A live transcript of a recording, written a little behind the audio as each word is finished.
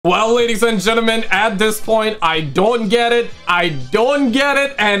Well, ladies and gentlemen, at this point, I don't get it,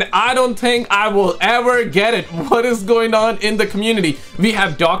 and I don't think I will ever get it. What is going on in the community? We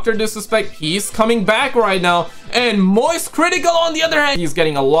have DrDisrespect, he's coming back right now, and Moistcritical on the other hand, he's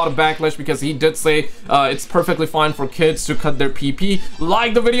getting a lot of backlash because he did say it's perfectly fine for kids to cut their PP.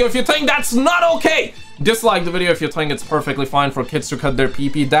 Like the video if you think that's not okay. Dislike the video if you think it's perfectly fine for kids to cut their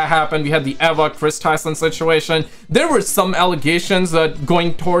PP. That happened. We had the Kris Tyson situation. There were some allegations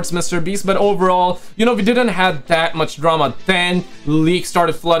going towards MrBeast, but overall, you know, we didn't have that much drama. Then leaks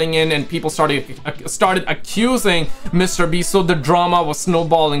started flooding in and people started accusing MrBeast, so the drama was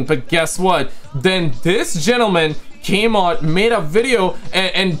snowballing. But guess what? Then this gentleman came out, made a video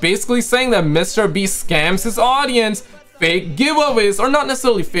and basically saying that MrBeast scams his audience. Fake giveaways, or not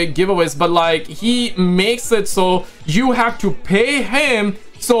necessarily fake giveaways, but like he makes it so you have to pay him,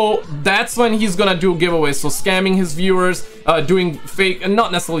 so that's when he's gonna do giveaways. So scamming his viewers, doing fake, and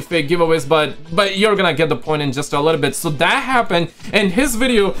not necessarily fake giveaways, but you're gonna get the point in just a little bit. So that happened, and his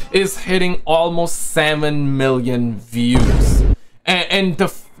video is hitting almost 7 million views. And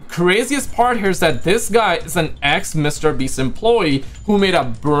the craziest part here is that this guy is an ex-MrBeast employee who made a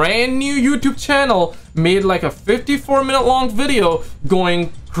brand new YouTube channel, made like a 54-minute long video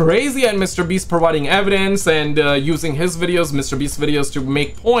going crazy at MrBeast, providing evidence and using his videos, MrBeast videos, to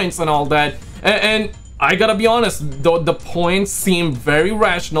make points and all that. And I gotta be honest, the points seem very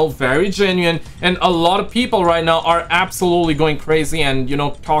rational, very genuine, and a lot of people right now are absolutely going crazy and, you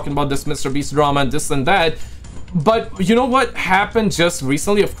know, talking about this MrBeast drama and this and that. But you know what happened just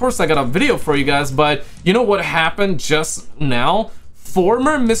recently? Of course I got a video for you guys, but you know what happened just now?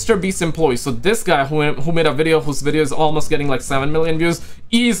 Former MrBeast employee, so this guy who made a video whose video is almost getting like 7 million views,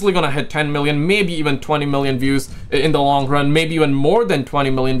 easily gonna hit 10 million, maybe even 20 million views in the long run, maybe even more than 20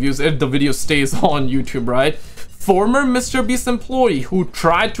 million views if the video stays on YouTube, right? Former MrBeast employee who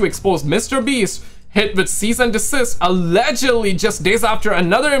tried to expose MrBeast hit with cease and desist, allegedly just days after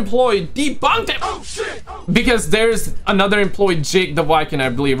another employee debunked him. Oh, shit. Because there's another employee, Jake the Viking, I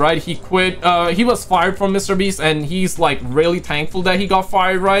believe, right? He quit, he was fired from MrBeast, and he's like really thankful that he got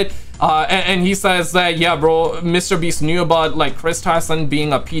fired, right? And he says that, yeah, bro, MrBeast knew about like Kris Tyson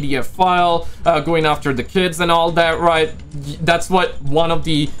being a PDF file, going after the kids and all that, right? That's what one of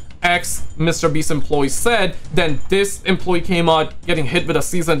the ex-MrBeast employee said. Then this employee came out getting hit with a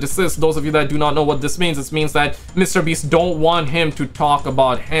cease and desist. Those of you that do not know what this means, it means that MrBeast don't want him to talk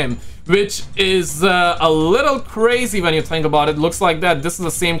about him, which is a little crazy when you think about it. Looks like that this is the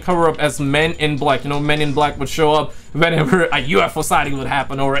same cover-up as Men in Black. You know, Men in Black would show up whenever a UFO sighting would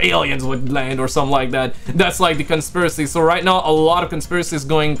happen or aliens would land or something like that. That's like the conspiracy. So right now a lot of conspiracies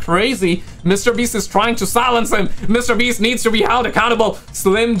going crazy. MrBeast is trying to silence him. MrBeast needs to be held accountable.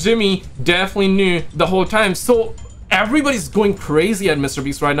 Slim Jimmy definitely knew the whole time. So everybody's going crazy at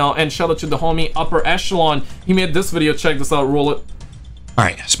MrBeast right now, and shout out to the homie Upper Echelon. He made this video. Check this out. Roll it. All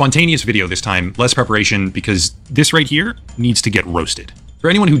right, spontaneous video this time, less preparation, because this right here needs to get roasted. For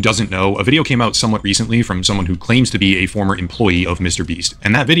anyone who doesn't know, a video came out somewhat recently from someone who claims to be a former employee of MrBeast,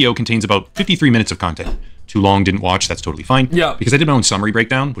 and that video contains about 53 minutes of content. Too long, didn't watch, that's totally fine. Yeah. Because I did my own summary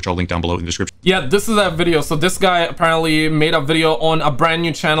breakdown, which I'll link down below in the description. Yeah, this is that video. So this guy apparently made a video on a brand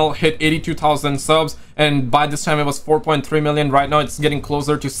new channel, hit 82,000 subs, and by this time it was 4.3 million. Right now it's getting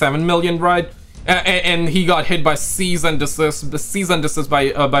closer to 7 million, right? And he got hit by cease and desist, the cease and desist by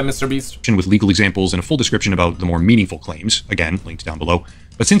MrBeast. With legal examples and a full description about the more meaningful claims, again, linked down below.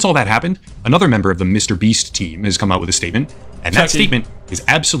 But since all that happened, another member of the MrBeast team has come out with a statement, and that statement is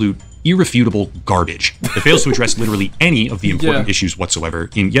absolute, irrefutable garbage that fails to address literally any of the important issues whatsoever,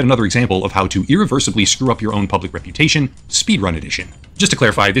 in yet another example of how to irreversibly screw up your own public reputation, speedrun edition. Just to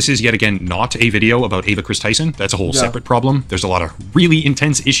clarify, this is yet again not a video about Kris Tyson. That's a whole separate problem. There's a lot of really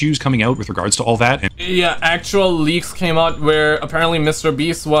intense issues coming out with regards to all that. And yeah, actual leaks came out where apparently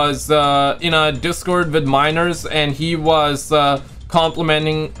MrBeast was in a Discord with minors, and he was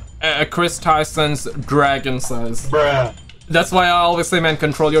complimenting Kris Tyson's dragon size. Bruh. That's why I always say, man,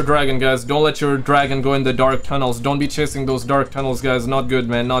 control your dragon, guys. Don't let your dragon go in the dark tunnels. Don't be chasing those dark tunnels, guys. Not good,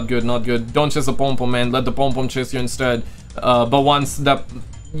 man. Not good, not good. Don't chase a pom-pom, man. Let the pom-pom chase you instead. But once that...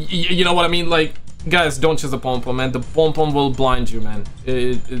 You know what I mean? Like, guys, don't chase a pom-pom, man. The pom-pom will blind you, man.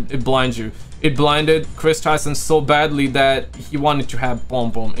 It blinds you. It blinded Kris Tyson so badly that he wanted to have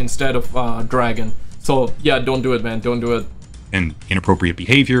pom-pom instead of dragon. So, yeah, don't do it, man. Don't do it. And inappropriate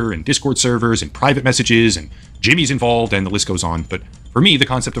behavior, and Discord servers, and private messages, and Jimmy's involved, and the list goes on. But for me, the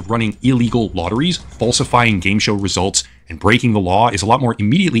concept of running illegal lotteries, falsifying game show results, and breaking the law is a lot more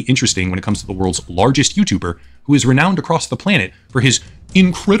immediately interesting when it comes to the world's largest YouTuber, who is renowned across the planet for his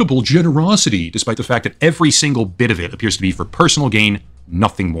incredible generosity, despite the fact that every single bit of it appears to be for personal gain,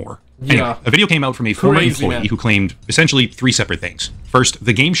 nothing more. Yeah. Anyway, a video came out from a former Crazy, employee man. who claimed essentially 3 separate things. First,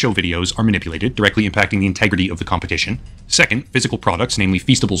 the game show videos are manipulated, directly impacting the integrity of the competition. Second, physical products, namely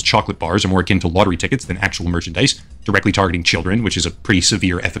Feastables chocolate bars, are more akin to lottery tickets than actual merchandise, directly targeting children, which is a pretty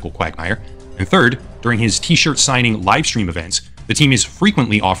severe ethical quagmire. And third, during his t-shirt signing live stream events, the team is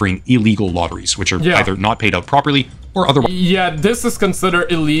frequently offering illegal lotteries, which are either not paid out properly or otherwise. Yeah, this is considered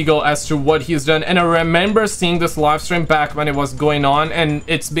illegal as to what he's done. And I remember seeing this live stream back when it was going on, and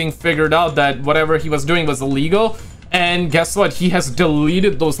it's being figured out that whatever he was doing was illegal. And guess what? He has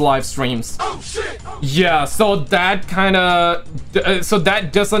deleted those live streams. Oh, shit. Yeah, so that kind of... so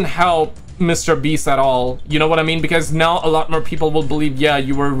that doesn't help MrBeast at all. You know what I mean? Because now a lot more people will believe, yeah,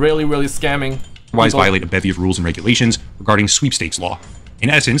 you were really, really scamming. Otherwise violate a bevy of rules and regulations regarding sweepstakes law. In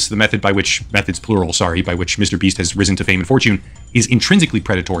essence, the method by which MrBeast has risen to fame and fortune is intrinsically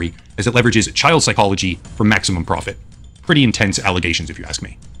predatory, as it leverages child psychology for maximum profit. Pretty intense allegations, if you ask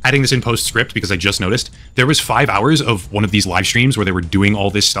me. Adding this in postscript, because I just noticed, there was 5 hours of one of these live streams where they were doing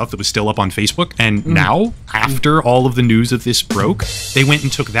all this stuff that was still up on Facebook, and now, after all of the news of this broke, they went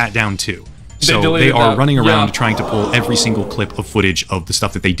and took that down too. So they are running around trying to pull every single clip of footage of the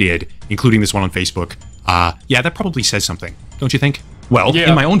stuff that they did, including this one on Facebook. Yeah, that probably says something, don't you think? Well,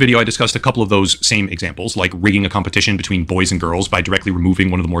 in my own video, I discussed a couple of those same examples, like rigging a competition between boys and girls by directly removing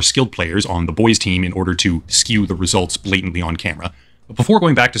one of the more skilled players on the boys' team in order to skew the results blatantly on camera. But before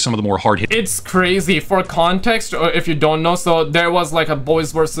going back to some of the more hard-hit... It's crazy. For context, if you don't know, so there was like a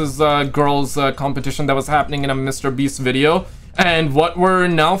boys versus girls competition that was happening in a MrBeast video. And what we're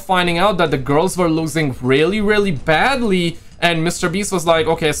now finding out that the girls were losing really, really badly. And MrBeast was like,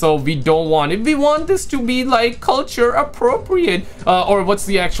 okay, so we don't want it. We want this to be like culture appropriate. Or what's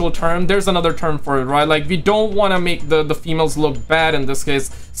the actual term? There's another term for it, right? Like we don't want to make the females look bad in this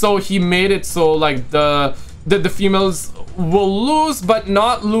case. So he made it so like the females will lose, but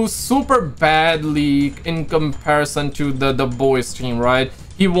not lose super badly in comparison to the boys team, right?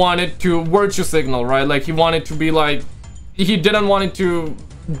 He wanted to virtue signal, right? Like he wanted to be like, he didn't want it to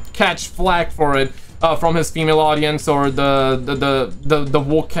catch flack for it. From his female audience or the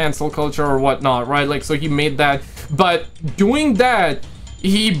woke cancel culture or whatnot, right? Like, so he made that, but doing that,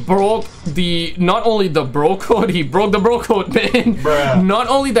 he broke not only the bro code, he broke the bro code, man. Bruh. Not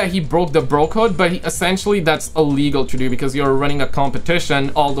only that he broke the bro code, but essentially that's illegal to do because you're running a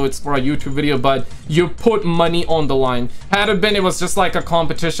competition, although it's for a YouTube video, but you put money on the line. Had it was just like a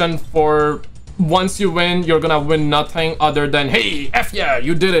competition for once you win, you're gonna win nothing other than, hey, F yeah,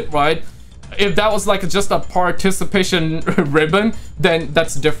 you did it, right? If that was like just a participation ribbon, then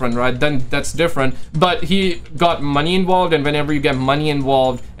that's different, right? Then that's different. But he got money involved, and whenever you get money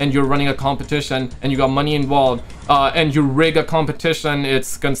involved and you're running a competition and you got money involved and you rig a competition,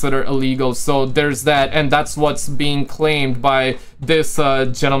 it's considered illegal. So there's that, and that's what's being claimed by this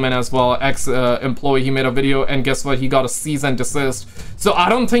gentleman as well, ex-employee. He made a video, and guess what? He got a cease and desist. So I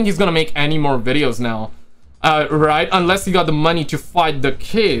don't think he's gonna make any more videos now, right? Unless he got the money to fight the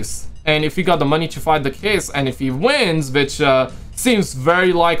case. And if he got the money to fight the case, and if he wins, which seems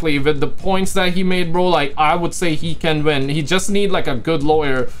very likely with the points that he made, bro, like I would say he can win. He just need like a good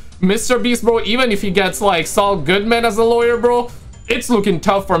lawyer. MrBeast, bro, even if he gets like Saul Goodman as a lawyer, bro, it's looking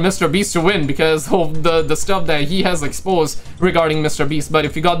tough for MrBeast to win because of the stuff that he has exposed regarding MrBeast. But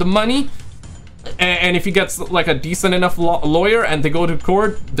if he got the money, and if he gets like a decent enough lawyer and they go to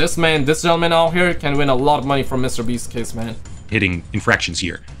court, this gentleman out here can win a lot of money from MrBeast's case, man. Hitting infractions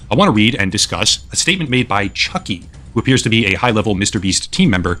here. I want to read and discuss a statement made by Chucky, who appears to be a high-level MrBeast team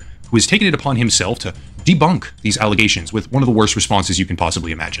member who has taken it upon himself to debunk these allegations with one of the worst responses you can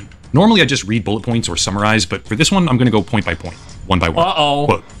possibly imagine. Normally I just read bullet points or summarize, but for this one I'm going to go point by point, one by one.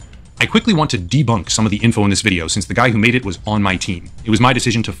 Quote, I quickly want to debunk some of the info in this video since the guy who made it was on my team. It was my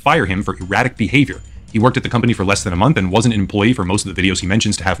decision to fire him for erratic behavior. He worked at the company for less than a month and wasn't an employee for most of the videos he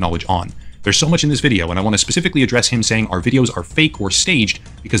mentions to have knowledge on. There's so much in this video, and I want to specifically address him saying our videos are fake or staged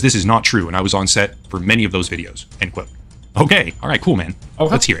because this is not true, and I was on set for many of those videos. End quote. Okay, all right, cool, man.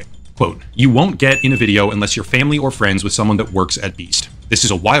 Let's hear it. Quote, you won't get in a video unless you're family or friends with someone that works at Beast. This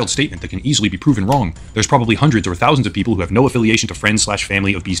is a wild statement that can easily be proven wrong. There's probably hundreds or thousands of people who have no affiliation to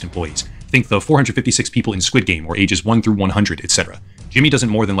friends/family of Beast employees. Think the 456 people in Squid Game or ages 1 through 100, etc. Jimmy doesn't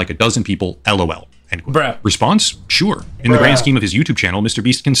more than like a dozen people, LOL. End quote. Bruh. Response? Sure. In the grand scheme of his YouTube channel,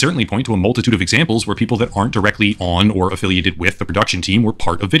 MrBeast can certainly point to a multitude of examples where people that aren't directly on or affiliated with the production team were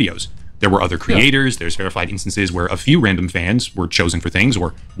part of videos. There were other creators, there's verified instances where a few random fans were chosen for things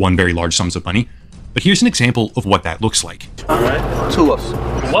or won very large sums of money. But here's an example of what that looks like. Alright, to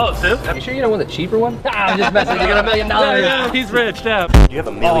us. Whoa, Sim. You sure you don't want the cheaper one? I'm just messing. You got $1 million. Yeah, he's rich, yeah. You have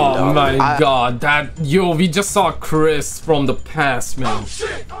 $1 million. Oh my god, we just saw Kris from the past, man.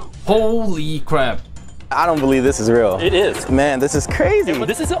 Holy crap. I don't believe this is real. It is. Man, this is crazy. But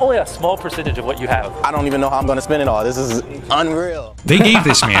this is only a small percentage of what you have. I don't even know how I'm gonna spend it all. This is unreal. They gave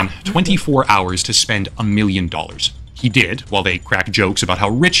this man 24 hours to spend $1 million. He did, while they crack jokes about how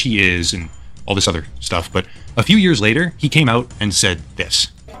rich he is and all this other stuff. But a few years later, he came out and said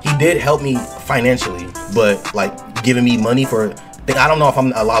this. He did help me financially, but like giving me money for, I don't know if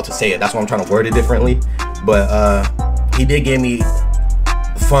I'm allowed to say it. That's why I'm trying to word it differently. But he did give me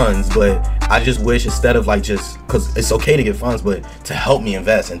funds, but I just wish instead of like just, because it's okay to get funds, but to help me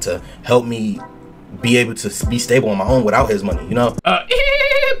invest and to help me be able to be stable on my own without his money, you know?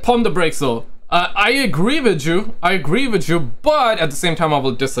 Pump the brakes though. I agree with you. But at the same time, I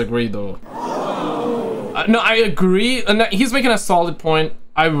will disagree though. No, I agree. And he's making a solid point.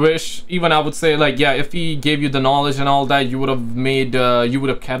 I wish, even I would say, like, yeah, if he gave you the knowledge and all that, you would have made, you would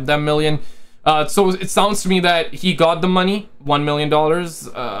have kept that $1 million. So it sounds to me that he got the money, $1 million.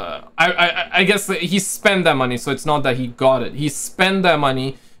 I guess he spent that money, so it's not that he got it. He spent that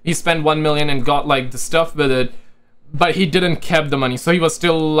money. He spent $1 million and got like the stuff with it, but he didn't keep the money, so he was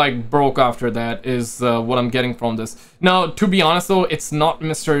still like broke after that. Is what I'm getting from this. Now, to be honest though, it's not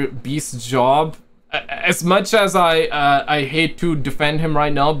MrBeast's job. As much as I hate to defend him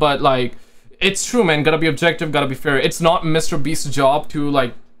right now, but like, it's true, man. Gotta be objective, gotta be fair. It's not MrBeast's job to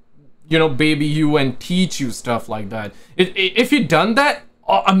like, you know, baby you and teach you stuff like that. If he'd done that,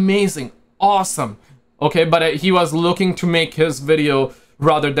 amazing, awesome, okay, but he was looking to make his video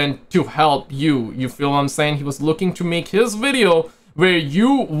rather than to help you. You feel what I'm saying? He was looking to make his video where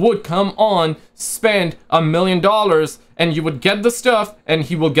you would come on, spend $1 million, and you would get the stuff, and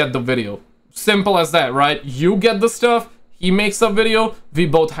he will get the video. Simple as that, right? You get the stuff, he makes a video, we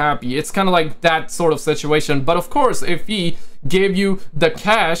both happy. It's kind of like that sort of situation. But of course, if he gave you the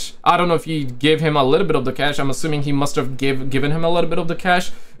cash, I don't know if he gave him a little bit of the cash. I'm assuming he must have given him a little bit of the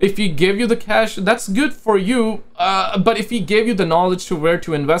cash. If he gave you the cash, that's good for you. But if he gave you the knowledge to where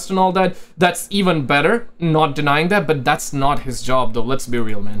to invest and all that, that's even better. Not denying that, but that's not his job though. Let's be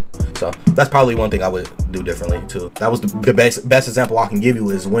real, man. So that's probably one thing I would do differently too. That was the best example I can give you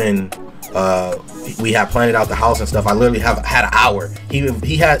is when we had planned out the house and stuff. I literally had an hour.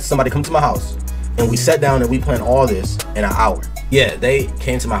 He had somebody come to my house and we sat down and we planned all this in an hour. Yeah, they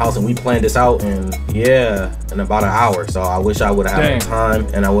came to my house and we planned this out in about an hour. So I wish I would have had time,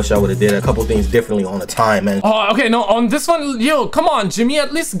 and I wish I would have did a couple things differently on the time, man. Oh, okay, no, on this one, yo, come on, Jimmy,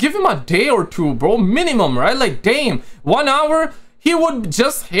 at least give him a day or two, bro, minimum, right? Like, damn, 1 hour, he would,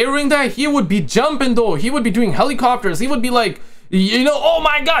 just hearing that, he would be jumping though. He would be doing helicopters. He would be like, you know, oh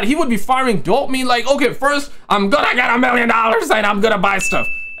my god, he would be firing dopamine like, okay, first I'm gonna get $1 million and I'm gonna buy stuff,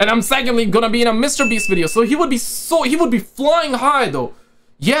 and I'm secondly gonna be in a MrBeast video. So he would be flying high though.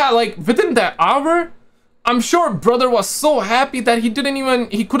 Yeah, like within that hour, I'm sure brother was so happy that he couldn't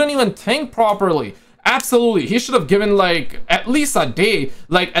even think properly. Absolutely, he should have given like at least a day,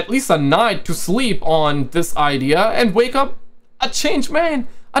 like at least a night to sleep on this idea and wake up a changed man,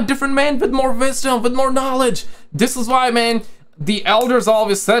 a different man with more wisdom, with more knowledge. This is why, man, the elders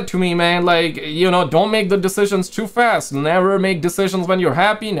always said to me, man, like, you know, don't make the decisions too fast. Never make decisions when you're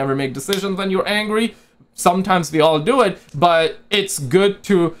happy. Never make decisions when you're angry. Sometimes we all do it, but it's good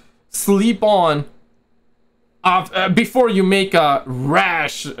to sleep on before you make a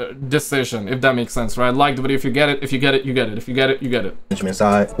rash decision, if that makes sense, right? Like the video, if you get it, if you get it, you get it. If you get it, you get it. Management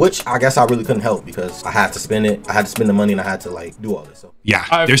side, which I guess I really couldn't help because I had to spend it. I had to spend the money and I had to like do all this. So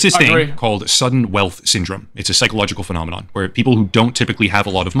yeah, there's this thing called sudden wealth syndrome. It's a psychological phenomenon where people who don't typically have a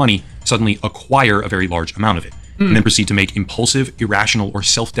lot of money suddenly acquire a very large amount of it and then proceed to make impulsive, irrational, or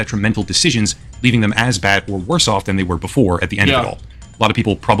self-detrimental decisions, leaving them as bad or worse off than they were before at the end of it all. A lot of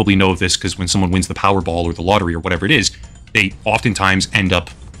people probably know of this because when someone wins the Powerball or the lottery or whatever it is, they oftentimes end up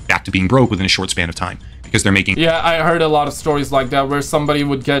back to being broke within a short span of time because they're making... Yeah, I heard a lot of stories like that where somebody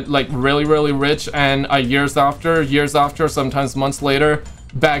would get like really, really rich and years after, sometimes months later,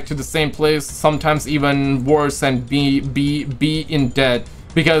 back to the same place, sometimes even worse, and be in debt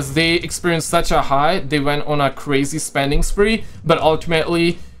because they experienced such a high, they went on a crazy spending spree, but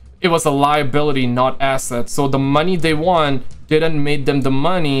ultimately it was a liability, not asset. So the money they won didn't make them the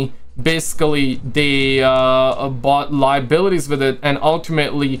money. Basically, they bought liabilities with it, and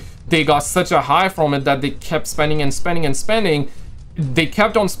ultimately they got such a high from it that they kept spending and spending and spending. They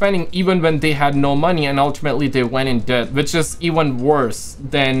kept on spending even when they had no money, and ultimately they went in debt, which is even worse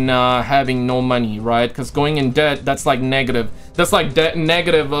than having no money, right? Because going in debt, that's like negative. That's like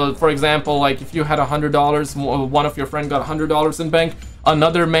negative. For example, like if you had $100, one of your friend got $100 in bank,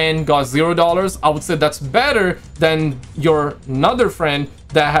 another man got $0, I would say that's better than your another friend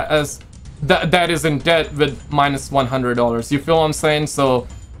that has that is in debt with -$100. You feel what I'm saying? So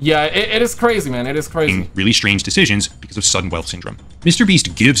yeah, it is crazy, man. It is crazy. Really strange decisions because of sudden wealth syndrome.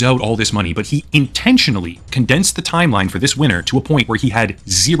 MrBeast gives out all this money, but he intentionally condensed the timeline for this winner to a point where he had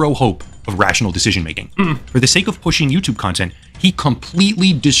zero hope of rational decision making. For the sake of pushing YouTube content, he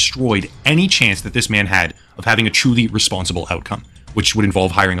completely destroyed any chance that this man had of having a truly responsible outcome, which would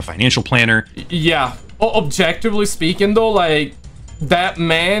involve hiring a financial planner. Yeah, objectively speaking though, like, that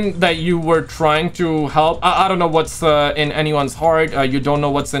man that you were trying to help, I don't know what's in anyone's heart. You don't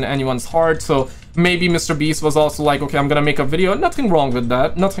know what's in anyone's heart, so maybe MrBeast was also like, okay, I'm gonna make a video. Nothing wrong with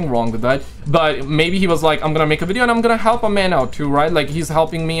that, nothing wrong with that. But maybe he was like, I'm gonna make a video and I'm gonna help a man out too, right? Like, he's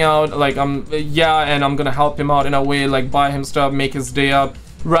helping me out, like, yeah, and I'm gonna help him out in a way, like buy him stuff, make his day up,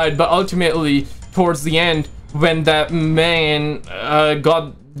 right? But ultimately, towards the end, when that man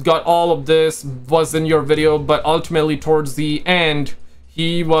got all of this, was in your video, but ultimately towards the end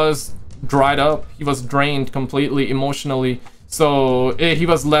he was dried up, he was drained completely emotionally, so he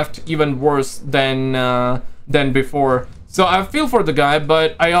was left even worse than before. So I feel for the guy,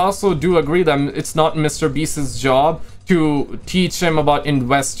 but I also do agree that it's not MrBeast's job to teach him about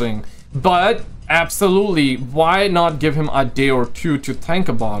investing. But absolutely, why not give him a day or two to think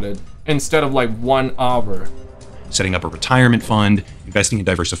about it instead of like 1 hour? Setting up a retirement fund, investing in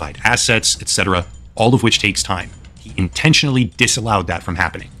diversified assets, etc., all of which takes time. He intentionally disallowed that from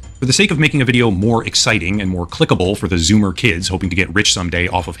happening. For the sake of making a video more exciting and more clickable for the Zoomer kids hoping to get rich someday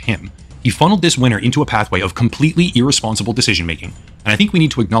off of him, he funneled this winner into a pathway of completely irresponsible decision-making. And I think we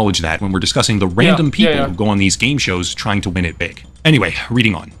need to acknowledge that when we're discussing the random people who go on these game shows trying to win it big. Anyway,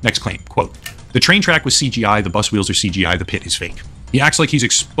 reading on. Next claim, quote, "The train track was CGI, the bus wheels are CGI, the pit is fake." He acts like he's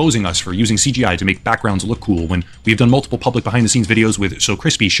exposing us for using CGI to make backgrounds look cool when we have done multiple public behind-the-scenes videos with So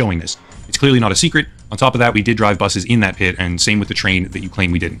Crispy showing this. It's clearly not a secret. On top of that, we did drive buses in that pit, and same with the train that you claim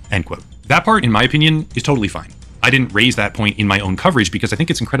we didn't, end quote. That part, in my opinion, is totally fine. I didn't raise that point in my own coverage because I think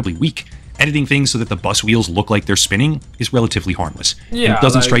it's incredibly weak. Editing things so that the bus wheels look like they're spinning is relatively harmless. Yeah, it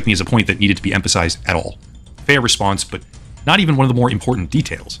doesn't strike me as a point that needed to be emphasized at all. Fair response, but not even one of the more important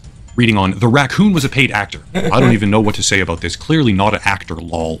details. Reading on, "The raccoon was a paid actor. I don't even know what to say about this. Clearly not an actor,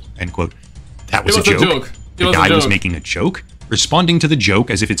 lol," end quote. That was a joke. The guy was making a joke? Responding to the joke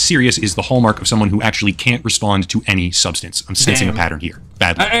as if it's serious is the hallmark of someone who actually can't respond to any substance. I'm sensing a pattern here.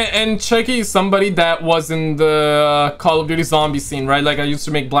 Badly. And Chucky is somebody that was in the Call of Duty zombie scene, right? Like, I used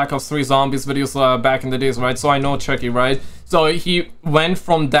to make Black Ops 3 zombies videos back in the days, right? So I know Chucky, right? So he went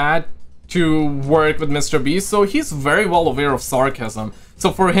from that to work with MrBeast, so he's very well aware of sarcasm.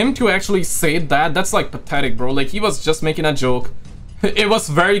 So for him to actually say that, that's like pathetic, bro. Like, he was just making a joke. It was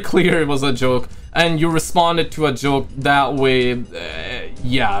very clear it was a joke, and you responded to a joke that way.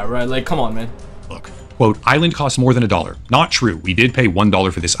 Yeah, right? Like, come on, man. Look, quote, "Island costs more than $1. Not true. We did pay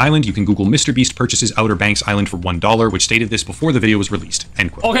 $1 for this island. You can Google MrBeast purchases Outer Banks Island for $1, which stated this before the video was released,"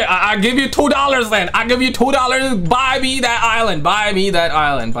 end quote. Okay, I give you $2 then. I give you $2. Buy me that island. Buy me that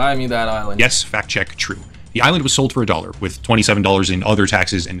island. Buy me that island. Yes, fact check, true. The island was sold for $1, with $27 in other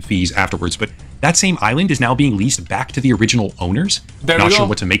taxes and fees afterwards, but that same island is now being leased back to the original owners. Not sure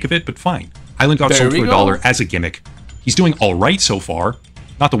what to make of it, but fine. Island got sold for $1 as a gimmick. He's doing all right so far.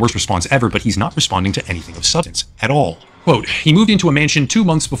 Not the worst response ever, but he's not responding to anything of substance at all. Quote, "He moved into a mansion 2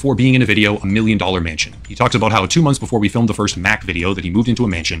 months before being in a video, $1 million mansion. He talks about how 2 months before we filmed the first Mac video that he moved into a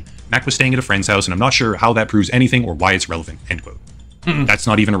mansion. Mac was staying at a friend's house, and I'm not sure how that proves anything or why it's relevant," end quote. That's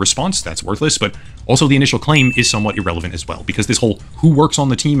not even a response, that's worthless, but also the initial claim is somewhat irrelevant as well, because this whole who works on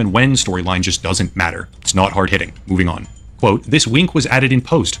the team and when storyline just doesn't matter. It's not hard-hitting. Moving on. Quote, "This wink was added in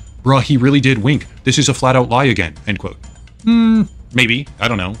post. Bruh, he really did wink. This is a flat-out lie again," end quote. Maybe. I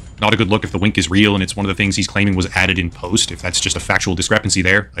don't know. Not a good look if the wink is real and it's one of the things he's claiming was added in post. If that's just a factual discrepancy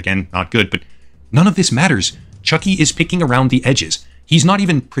there, again, not good, but none of this matters. Chucky is picking around the edges. He's not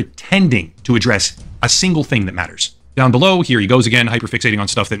even pretending to address a single thing that matters. Down below, here he goes again, hyperfixating on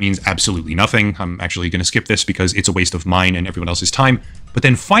stuff that means absolutely nothing. I'm actually going to skip this because it's a waste of mine and everyone else's time. But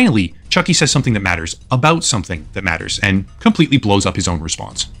then finally, Chucky says something that matters about something that matters and completely blows up his own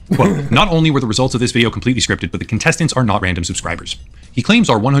response. Quote, "Not only were the results of this video completely scripted, but the contestants are not random subscribers. He claims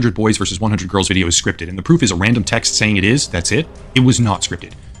our 100 boys versus 100 girls video is scripted, and the proof is a random text saying it is, that's it. It was not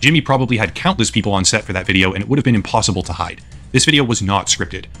scripted. Jimmy probably had countless people on set for that video, and it would have been impossible to hide. This video was not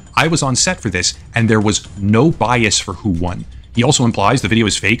scripted. I was on set for this, and there was no bias for who won. He also implies the video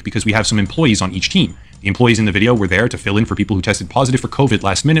is fake because we have some employees on each team. The employees in the video were there to fill in for people who tested positive for COVID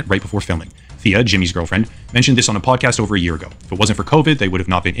last minute right before filming. Thea, Jimmy's girlfriend, mentioned this on a podcast over a year ago. If it wasn't for COVID, they would have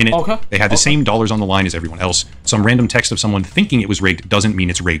not been in it. Okay. They had the same dollars on the line as everyone else. Some random text of someone thinking it was rigged doesn't mean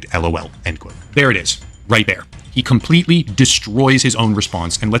it's rigged, LOL, end quote. There it is, right there. He completely destroys his own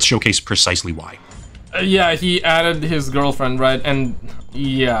response, and let's showcase precisely why. Yeah, he added his girlfriend, right? And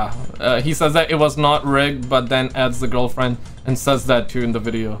yeah, he says that it was not rigged, but then adds the girlfriend and says that too in the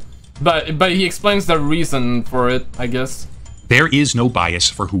video. But he explains the reason for it, I guess. There is no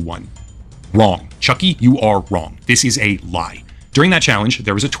bias for who won. Wrong. Chucky, you are wrong. This is a lie. During that challenge,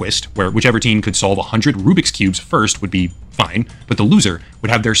 there was a twist where whichever team could solve 100 Rubik's Cubes first would be fine, but the loser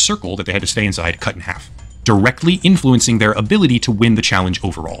would have their circle that they had to stay inside cut in half, directly influencing their ability to win the challenge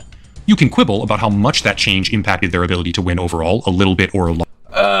overall. You can quibble about how much that change impacted their ability to win overall, a little bit or a lot.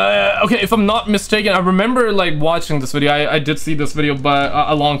 Okay, if I'm not mistaken, I remember like watching this video. I did see this video, but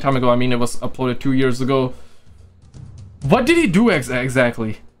a long time ago. I mean, it was uploaded 2 years ago. What did he do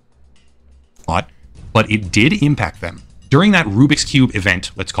exactly? But it did impact them. During that Rubik's Cube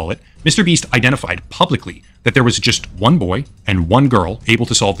event, let's call it, MrBeast identified publicly that there was just one boy and one girl able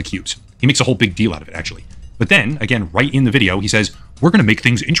to solve the cubes. He makes a whole big deal out of it, actually. But then, again, right in the video, he says, we're going to make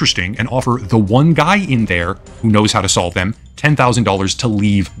things interesting and offer the one guy in there who knows how to solve them $10,000 to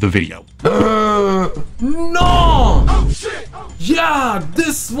leave the video. No! Yeah,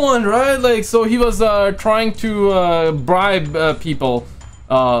 this one, right? Like, so he was trying to bribe people.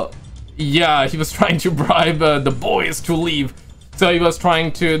 Yeah, he was trying to bribe the boys to leave. So he was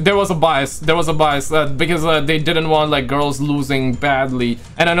trying to, there was a bias because they didn't want like girls losing badly.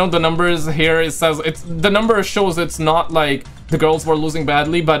 And I know the numbers here, it says, the number shows it's not like the girls were losing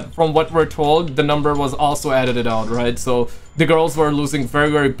badly, but from what we're told, the number was also edited out, right? So the girls were losing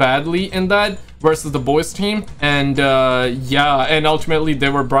very, very badly in that versus the boys team. And yeah, and ultimately they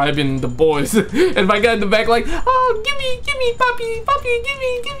were bribing the boys. And my guy in the back like, oh, gimme, papi, gimme.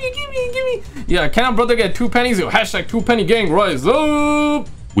 Yeah, can our brother get 2 pennies? Yo, hashtag 2 penny gang, rise up.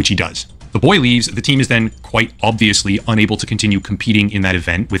 Which he does. The boy leaves, the team is then quite obviously unable to continue competing in that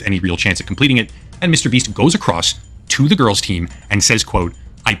event with any real chance at completing it, and MrBeast goes across to the girls team and says, quote,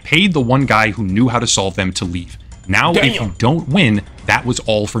 I paid the one guy who knew how to solve them to leave. Now, if you don't win, that was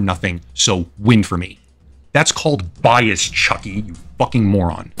all for nothing, so win for me. That's called bias, Chucky, you fucking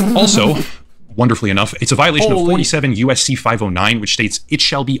moron. Also, wonderfully enough, it's a violation of 47 USC 509, which states it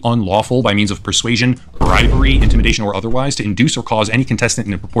shall be unlawful by means of persuasion, bribery, intimidation, or otherwise to induce or cause any contestant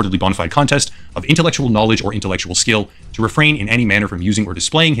in a purportedly bona fide contest of intellectual knowledge or intellectual skill to refrain in any manner from using or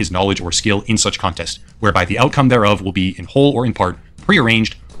displaying his knowledge or skill in such contest, whereby the outcome thereof will be in whole or in part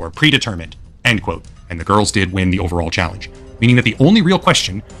prearranged or predetermined, end quote. And the girls did win the overall challenge, meaning that the only real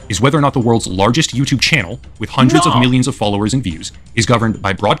question is whether or not the world's largest YouTube channel, with hundreds of millions of followers and views, is governed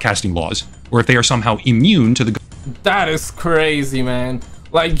by broadcasting laws, or if they are somehow immune to the... That is crazy, man.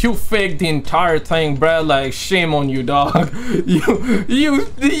 Like, you faked the entire thing, bruh. Like, shame on you, dog. Yeah,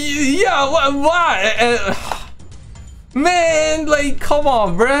 why? Man, like, come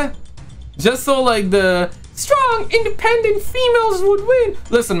on, bruh. Just so, like, the strong, independent females would win.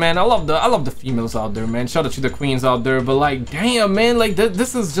 Listen, man, I love the females out there, man. Shout out to the queens out there. But, like, damn, man, like,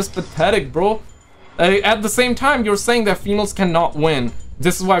 this is just pathetic, bro. At the same time, you're saying that females cannot win.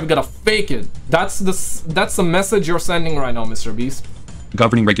 This is why we gotta fake it. That's the message you're sending right now, MrBeast.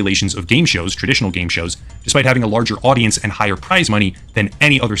 Governing regulations of game shows, traditional game shows, despite having a larger audience and higher prize money than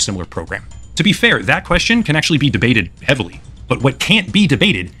any other similar program. To be fair, that question can actually be debated heavily. But what can't be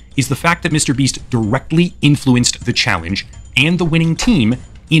debated is the fact that MrBeast directly influenced the challenge and the winning team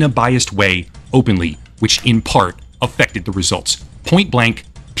in a biased way, openly, which in part affected the results. Point blank,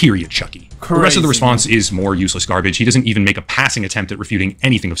 period, Chucky. Crazy, the rest of the response is more useless garbage. He doesn't even make a passing attempt at refuting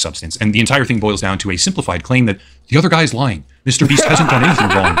anything of substance, and the entire thing boils down to a simplified claim that the other guy's lying. MrBeast hasn't done anything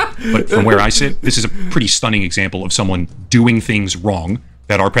wrong. But from where I sit, this is a pretty stunning example of someone doing things wrong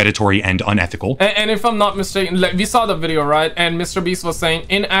that are predatory and unethical. And if I'm not mistaken, like, we saw the video, right? And MrBeast was saying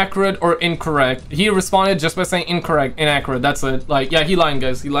inaccurate or incorrect. He responded just by saying incorrect, inaccurate. That's it. Like, yeah, he lying,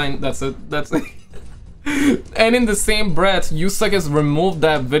 guys. He lying. That's it. That's it. And in the same breath, Usuckers removed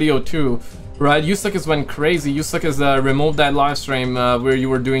that video too, right? Usuckers went crazy. Usuckers removed that live stream where you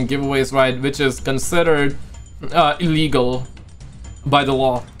were doing giveaways, right? Which is considered illegal by the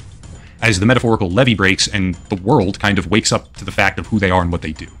law. As the metaphorical levee breaks and the world kind of wakes up to the fact of who they are and what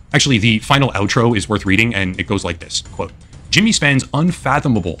they do. Actually, the final outro is worth reading, and it goes like this, quote, Jimmy spends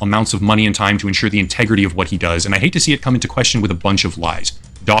unfathomable amounts of money and time to ensure the integrity of what he does, and I hate to see it come into question with a bunch of lies.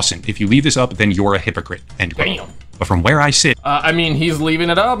 Dawson, if you leave this up, then you're a hypocrite, end quote. Damn. But from where I sit... I mean, he's leaving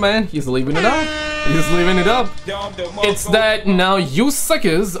it up, man. He's leaving it up. He's leaving it up. It's that now you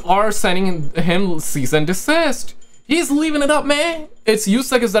suckers are sending him cease and desist. He's leaving it up, man. It's you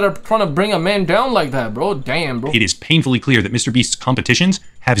suckers that are trying to bring a man down like that, bro. Damn, bro. It is painfully clear that MrBeast's competitions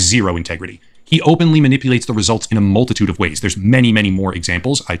have zero integrity. He openly manipulates the results in a multitude of ways. There's many, many more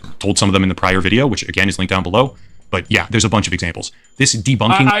examples. I told some of them in the prior video, which again is linked down below. But yeah, there's a bunch of examples. This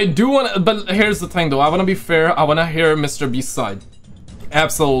debunking... I do want to... But here's the thing, though. I want to be fair. I want to hear MrBeast's side.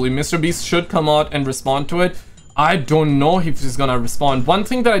 Absolutely. MrBeast should come out and respond to it. I don't know if he's going to respond. One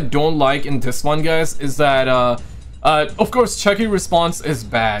thing that I don't like in this one, guys, is that... of course, Chucky response is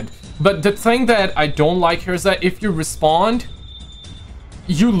bad. But the thing that I don't like here is that if you respond,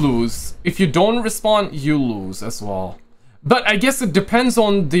 you lose. If you don't respond, you lose as well. But I guess it depends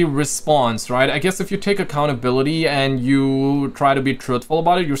on the response, right? I guess if you take accountability and you try to be truthful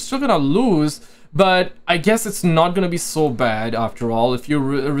about it, you're still gonna lose. But I guess it's not gonna be so bad after all if you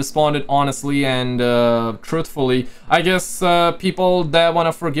responded honestly and truthfully. I guess people that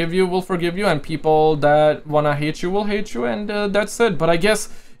wanna forgive you will forgive you, and people that wanna hate you will hate you, and that's it. But I guess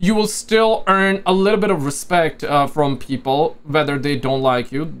you will still earn a little bit of respect from people, whether they don't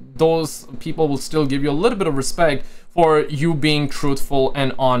like you. Those people will still give you a little bit of respect for you being truthful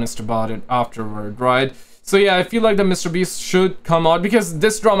and honest about it afterward, right? So yeah, I feel like the MrBeast should come out because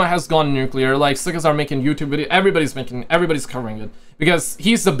this drama has gone nuclear. Like, suckers are making YouTube videos, everybody's covering it because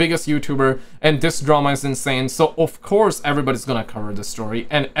he's the biggest YouTuber and this drama is insane. So of course everybody's gonna cover this story,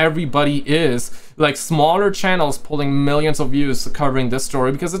 and everybody is, like, smaller channels pulling millions of views covering this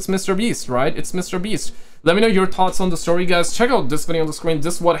story because it's MrBeast, right? It's MrBeast. Let me know your thoughts on the story, guys. Check out this video on the screen.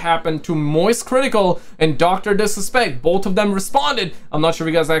 This is what happened to Moistcritical and DrDisrespect. Both of them responded. I'm not sure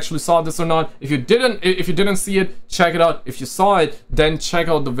if you guys actually saw this or not. If you didn't see it, check it out. If you saw it, then check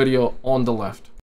out the video on the left.